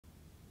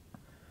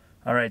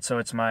All right, so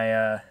it's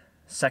my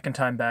second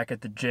time back at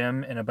the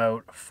gym in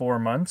about 4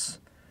 months.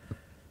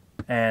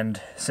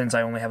 And since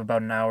I only have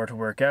about an hour to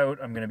work out,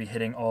 I'm going to be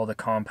hitting all the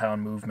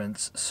compound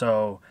movements.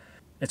 So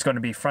it's going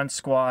to be front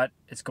squat,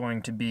 it's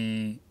going to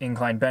be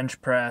incline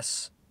bench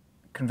press,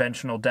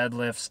 conventional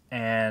deadlifts,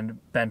 and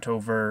bent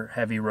over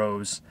heavy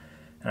rows.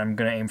 And I'm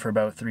going to aim for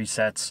about 3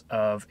 sets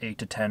of 8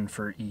 to 10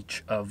 for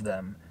each of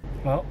them.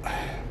 Well,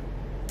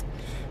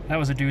 that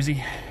was a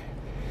doozy.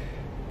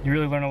 You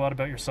really learn a lot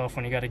about yourself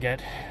when you got to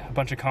get a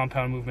bunch of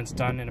compound movements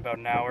done in about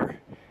an hour,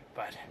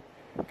 but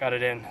got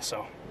it in,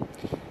 so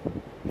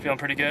feeling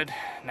pretty good.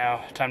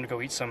 Now time to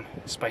go eat some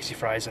spicy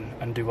fries and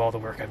undo all the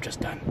work I've just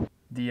done.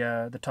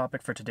 The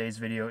topic for today's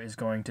video is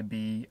going to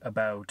be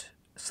about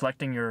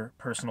selecting your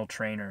personal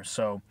trainer.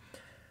 So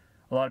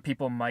a lot of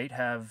people might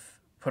have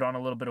put on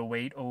a little bit of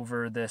weight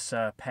over this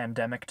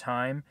pandemic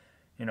time.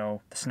 You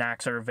know, the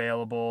snacks are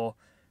available.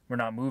 We're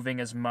not moving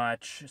as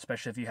much,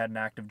 especially if you had an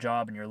active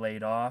job and you're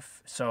laid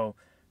off. So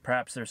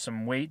perhaps there's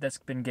some weight that's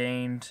been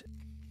gained.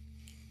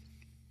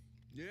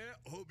 Yeah,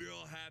 hope you're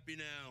all happy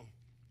now.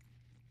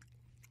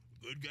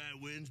 Good guy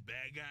wins,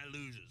 bad guy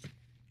loses.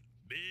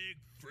 Big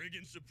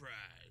friggin'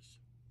 surprise.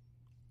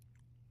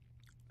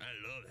 I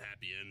love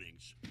happy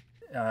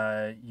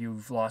endings.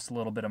 You've lost a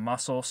little bit of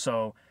muscle,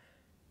 so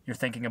you're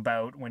thinking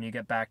about, when you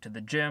get back to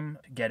the gym,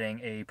 getting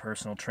a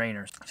personal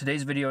trainer.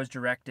 Today's video is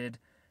directed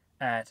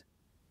at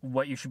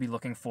what you should be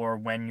looking for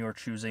when you're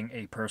choosing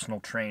a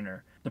personal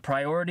trainer. The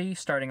priority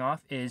starting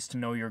off is to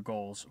know your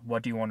goals.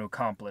 What do you want to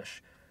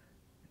accomplish?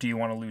 Do you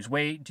want to lose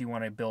weight? Do you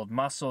want to build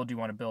muscle? Do you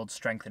want to build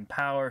strength and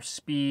power,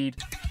 speed?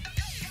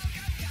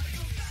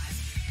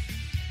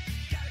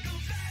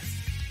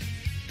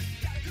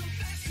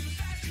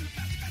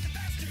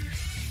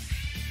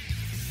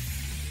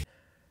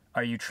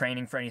 Are you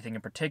training for anything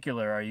in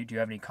particular? Do you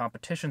have any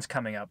competitions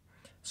coming up?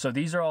 So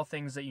these are all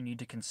things that you need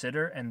to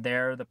consider, and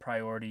they're the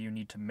priority you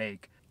need to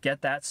make.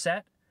 Get that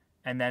set,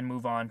 and then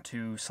move on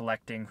to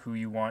selecting who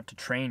you want to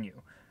train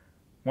you.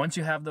 Once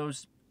you have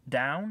those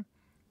down,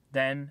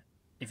 then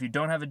if you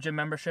don't have a gym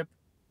membership,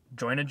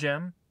 join a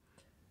gym.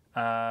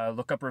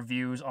 Look up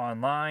reviews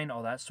online,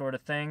 all that sort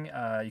of thing.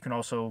 You can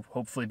also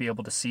hopefully be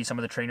able to see some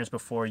of the trainers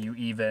before you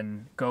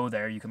even go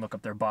there. You can look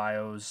up their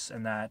bios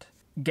and that.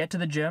 Get to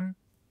the gym,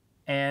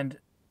 and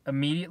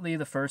immediately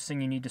the first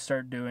thing you need to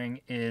start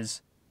doing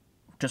is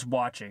just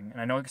watching.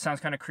 And I know it sounds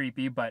kind of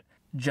creepy, but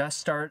just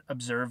start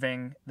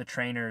observing the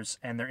trainers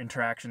and their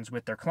interactions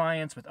with their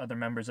clients, with other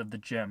members of the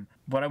gym.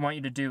 What I want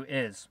you to do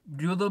is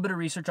do a little bit of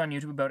research on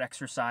YouTube about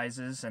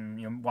exercises,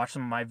 and watch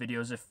some of my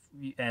videos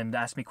and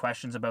ask me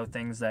questions about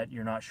things that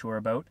you're not sure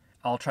about.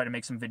 I'll try to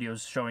make some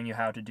videos showing you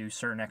how to do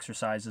certain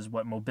exercises,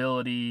 what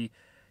mobility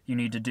you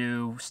need to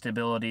do,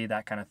 stability,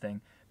 that kind of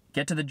thing.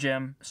 Get to the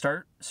gym,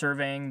 start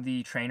surveying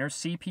the trainers,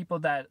 see people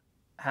that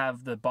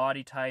have the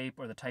body type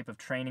or the type of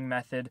training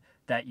method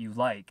that you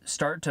like.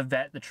 Start to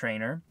vet the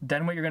trainer.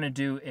 Then what you're going to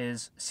do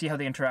is see how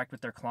they interact with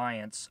their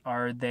clients.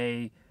 Are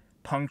they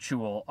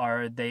punctual?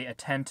 Are they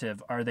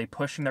attentive? Are they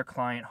pushing their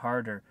client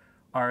harder?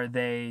 Are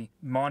they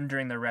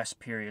monitoring their rest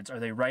periods? Are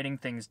they writing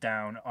things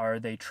down? Are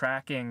they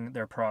tracking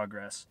their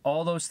progress?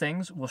 All those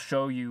things will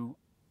show you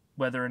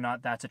whether or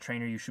not that's a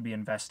trainer you should be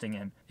investing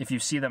in. If you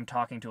see them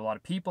talking to a lot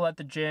of people at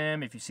the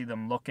gym, if you see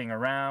them looking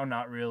around,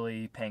 not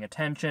really paying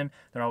attention,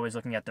 they're always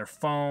looking at their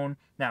phone.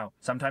 Now,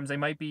 sometimes they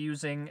might be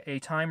using a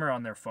timer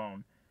on their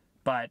phone,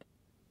 but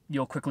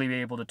you'll quickly be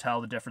able to tell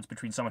the difference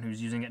between someone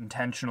who's using it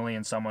intentionally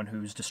and someone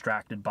who's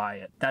distracted by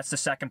it. That's the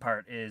second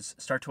part, is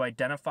start to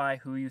identify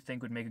who you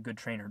think would make a good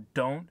trainer.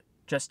 Don't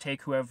just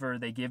take whoever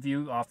they give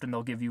you. Often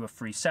they'll give you a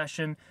free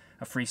session,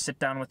 a free sit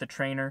down with the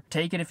trainer.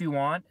 Take it if you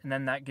want, and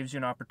then that gives you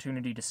an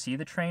opportunity to see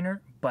the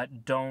trainer,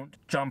 but don't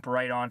jump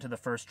right onto the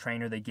first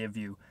trainer they give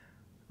you.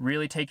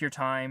 Really take your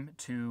time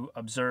to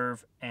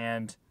observe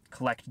and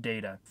collect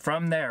data.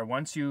 From there,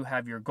 once you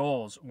have your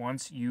goals,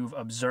 once you've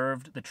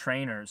observed the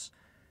trainers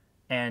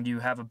and you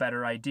have a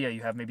better idea,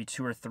 you have maybe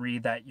 2 or 3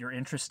 that you're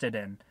interested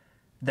in,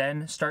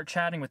 then start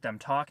chatting with them,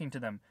 talking to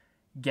them.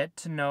 Get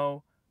to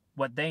know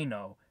what they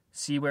know.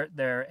 See where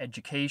their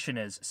education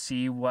is,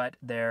 see what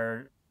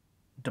their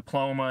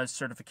diplomas,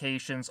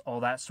 certifications, all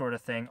that sort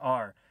of thing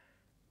are.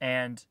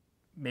 And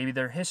maybe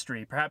their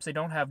history. Perhaps they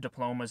don't have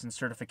diplomas and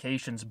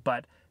certifications,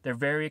 but they're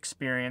very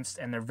experienced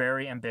and they're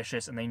very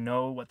ambitious and they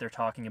know what they're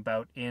talking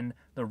about in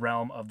the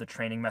realm of the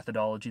training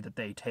methodology that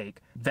they take.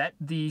 Vet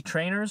the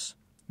trainers,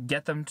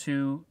 get them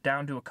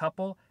down to a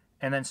couple,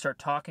 and then start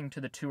talking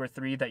to the 2 or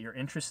 3 that you're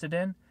interested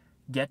in.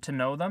 Get to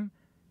know them,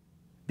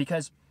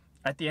 because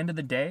at the end of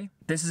the day,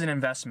 this is an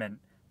investment.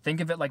 Think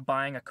of it like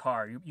buying a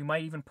car. You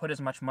might even put as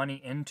much money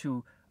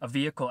into a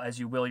vehicle as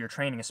you will your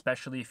training,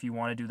 especially if you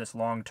want to do this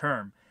long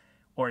term,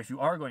 or if you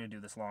are going to do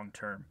this long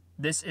term.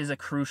 This is a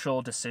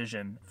crucial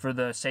decision for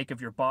the sake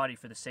of your body,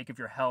 for the sake of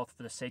your health,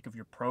 for the sake of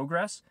your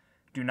progress.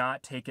 Do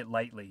not take it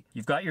lightly.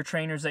 You've got your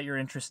trainers that you're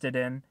interested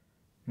in.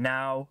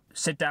 Now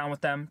sit down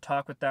with them,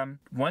 talk with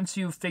them. Once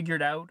you've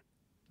figured out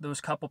those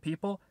couple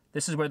people,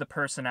 This is where the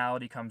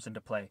personality comes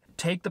into play.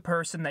 Take the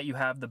person that you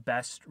have the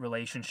best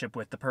relationship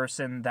with, the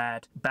person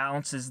that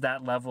balances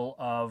that level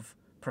of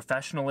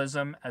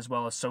professionalism as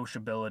well as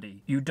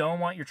sociability. You don't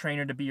want your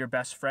trainer to be your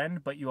best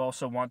friend, but you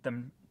also want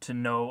them to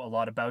know a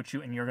lot about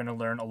you, and you're going to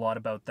learn a lot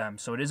about them.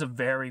 So it is a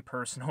very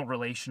personal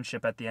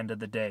relationship at the end of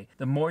the day.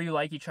 The more you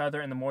like each other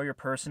and the more your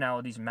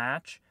personalities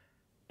match,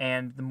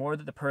 and the more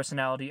that the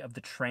personality of the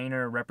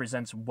trainer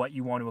represents what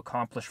you want to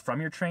accomplish from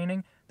your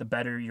training, the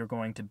better you're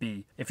going to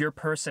be. If your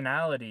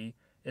personality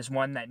is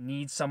one that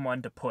needs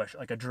someone to push,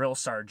 like a drill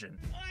sergeant,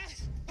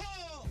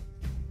 Pull!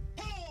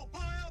 Pull,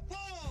 Pyle,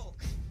 pull!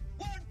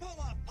 One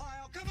pull-up,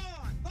 Pyle, come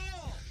on,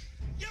 pull!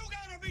 You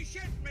gotta be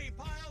shitting me,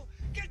 Pyle!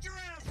 Get your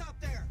ass up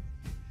there!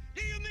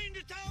 Do you mean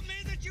to tell me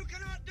that you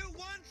cannot do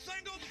one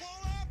single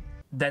pull-up?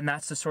 then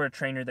that's the sort of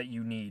trainer that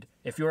you need.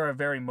 If you're a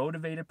very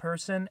motivated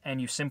person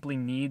and you simply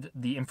need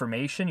the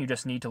information, you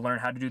just need to learn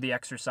how to do the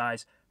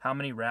exercise, how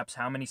many reps,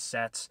 how many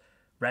sets,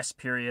 rest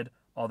period,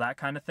 all that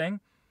kind of thing,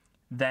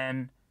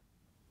 then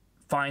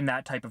find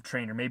that type of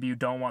trainer. Maybe you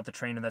don't want the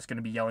trainer that's going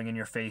to be yelling in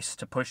your face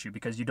to push you,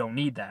 because you don't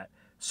need that.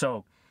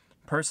 So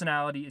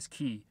personality is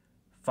key.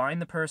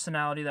 Find the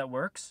personality that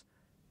works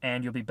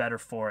and you'll be better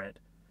for it.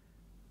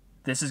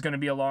 This is going to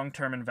be a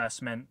long-term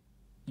investment.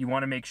 You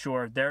want to make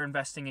sure they're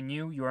investing in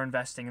you, you're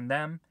investing in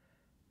them.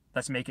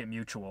 Let's make it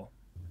mutual.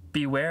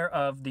 Beware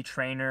of the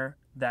trainer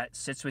that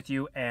sits with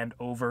you and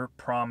over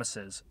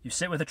promises. You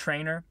sit with a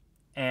trainer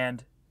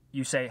and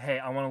you say, hey,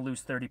 I want to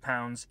lose 30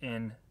 pounds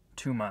in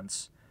 2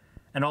 months.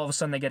 And all of a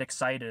sudden they get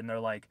excited and they're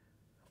like,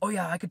 oh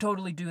yeah, I could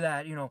totally do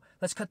that. You know,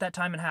 let's cut that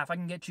time in half. I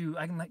can get you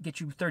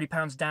 30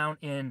 pounds down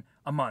in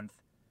a month.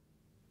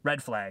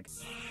 Red flag.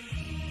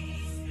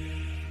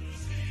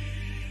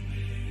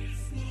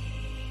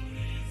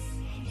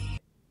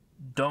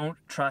 Don't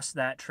trust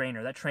that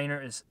trainer. That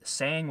trainer is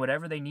saying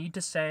whatever they need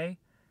to say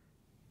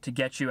to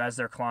get you as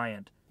their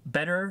client.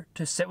 Better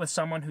to sit with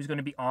someone who's going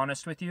to be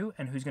honest with you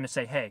and who's going to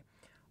say, hey,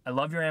 I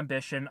love your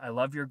ambition, I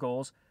love your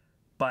goals,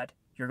 but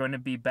you're going to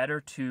be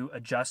better to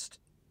adjust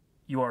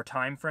your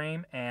time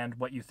frame and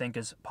what you think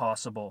is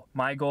possible.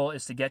 My goal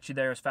is to get you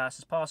there as fast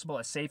as possible,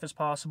 as safe as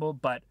possible,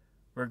 but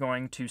we're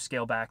going to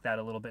scale back that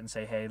a little bit and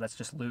say, hey, let's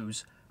just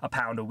lose a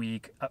pound a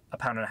week, a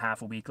pound and a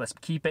half a week. Let's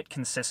keep it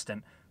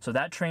consistent. So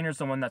that trainer's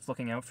the one that's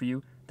looking out for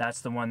you. That's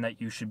the one that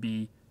you should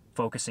be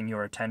focusing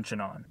your attention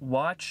on.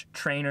 Watch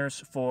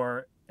trainers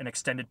for an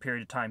extended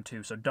period of time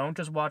too. So don't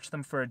just watch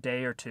them for a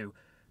day or two.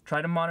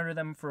 Try to monitor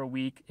them for a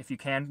week if you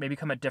can, maybe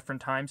come at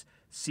different times,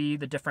 see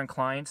the different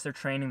clients they're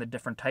training, the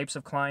different types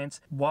of clients.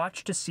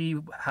 Watch to see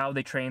how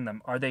they train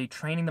them. Are they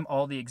training them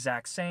all the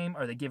exact same?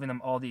 Are they giving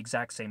them all the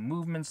exact same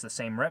movements, the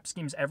same rep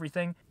schemes,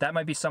 everything? That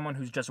might be someone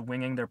who's just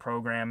winging their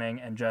programming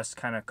and just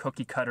kind of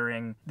cookie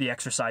cuttering the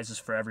exercises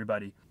for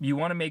everybody. You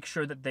want to make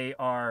sure that they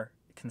are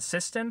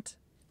consistent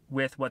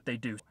with what they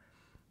do.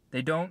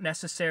 They don't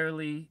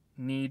necessarily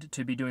need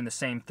to be doing the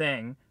same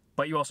thing,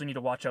 but you also need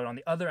to watch out on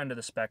the other end of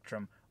the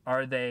spectrum.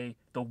 Are they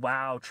the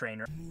wow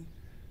trainer?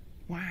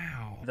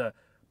 Wow. The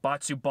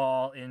Batsu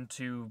ball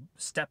into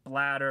step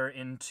ladder,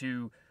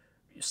 into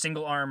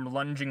single arm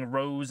lunging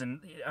rows, and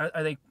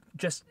are they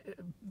just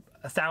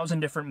 1,000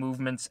 different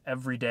movements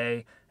every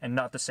day and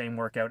not the same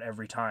workout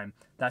every time?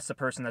 That's the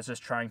person that's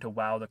just trying to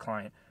wow the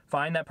client.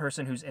 Find that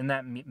person who's in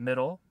that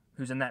middle,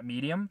 who's in that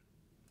medium,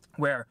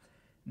 where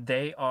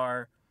they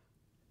are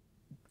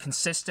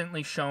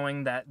consistently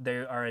showing that they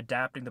are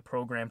adapting the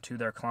program to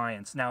their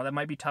clients. Now, that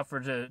might be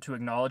tougher to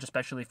acknowledge,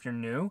 especially if you're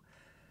new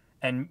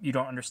and you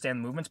don't understand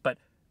the movements, but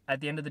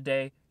at the end of the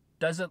day,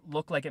 does it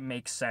look like it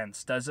makes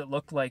sense? Does it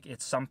look like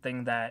it's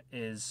something that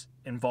is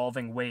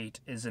involving weight,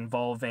 is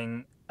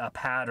involving a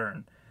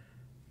pattern?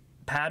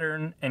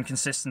 Pattern and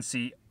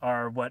consistency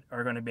are what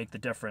are going to make the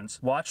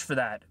difference. Watch for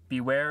that.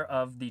 Beware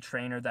of the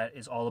trainer that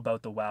is all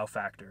about the wow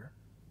factor.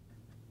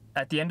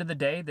 At the end of the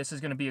day, this is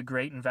going to be a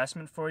great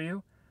investment for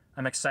you.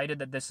 I'm excited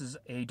that this is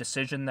a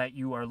decision that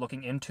you are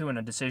looking into and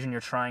a decision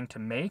you're trying to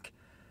make.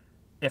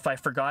 If I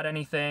forgot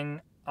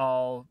anything,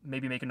 I'll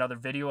maybe make another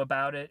video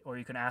about it, or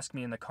you can ask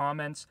me in the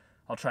comments.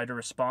 I'll try to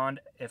respond.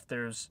 If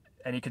there's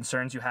any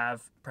concerns you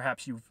have,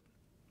 perhaps you've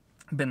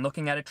been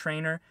looking at a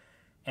trainer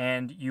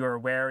and you're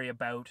wary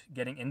about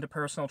getting into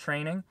personal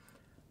training,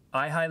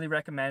 I highly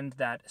recommend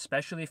that,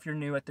 especially if you're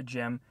new at the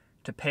gym,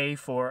 to pay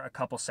for a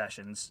couple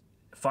sessions.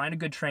 Find a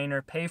good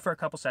trainer, pay for a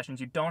couple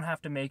sessions. You don't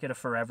have to make it a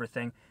forever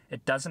thing.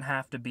 It doesn't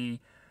have to be,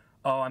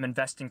 oh, I'm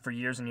investing for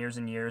years and years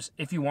and years.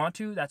 If you want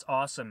to, that's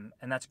awesome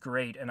and that's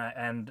great, and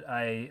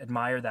I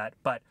admire that.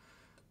 But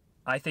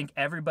I think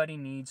everybody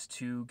needs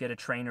to get a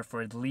trainer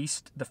for at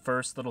least the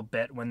first little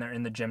bit when they're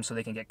in the gym, so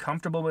they can get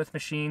comfortable with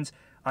machines,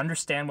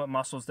 understand what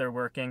muscles they're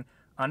working,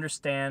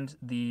 understand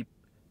the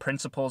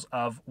principles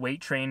of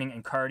weight training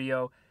and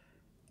cardio.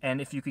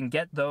 And if you can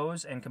get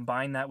those and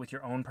combine that with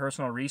your own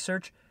personal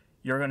research,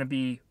 you're going to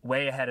be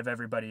way ahead of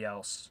everybody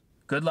else.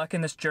 Good luck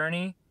in this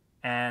journey,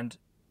 and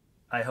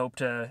I hope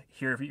to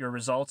hear your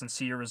results and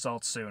see your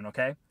results soon,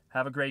 okay?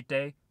 Have a great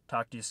day.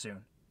 Talk to you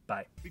soon.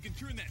 Bye. We can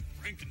turn that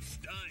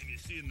Frankenstein you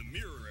see in the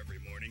mirror every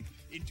morning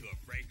into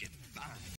a Frankenfine.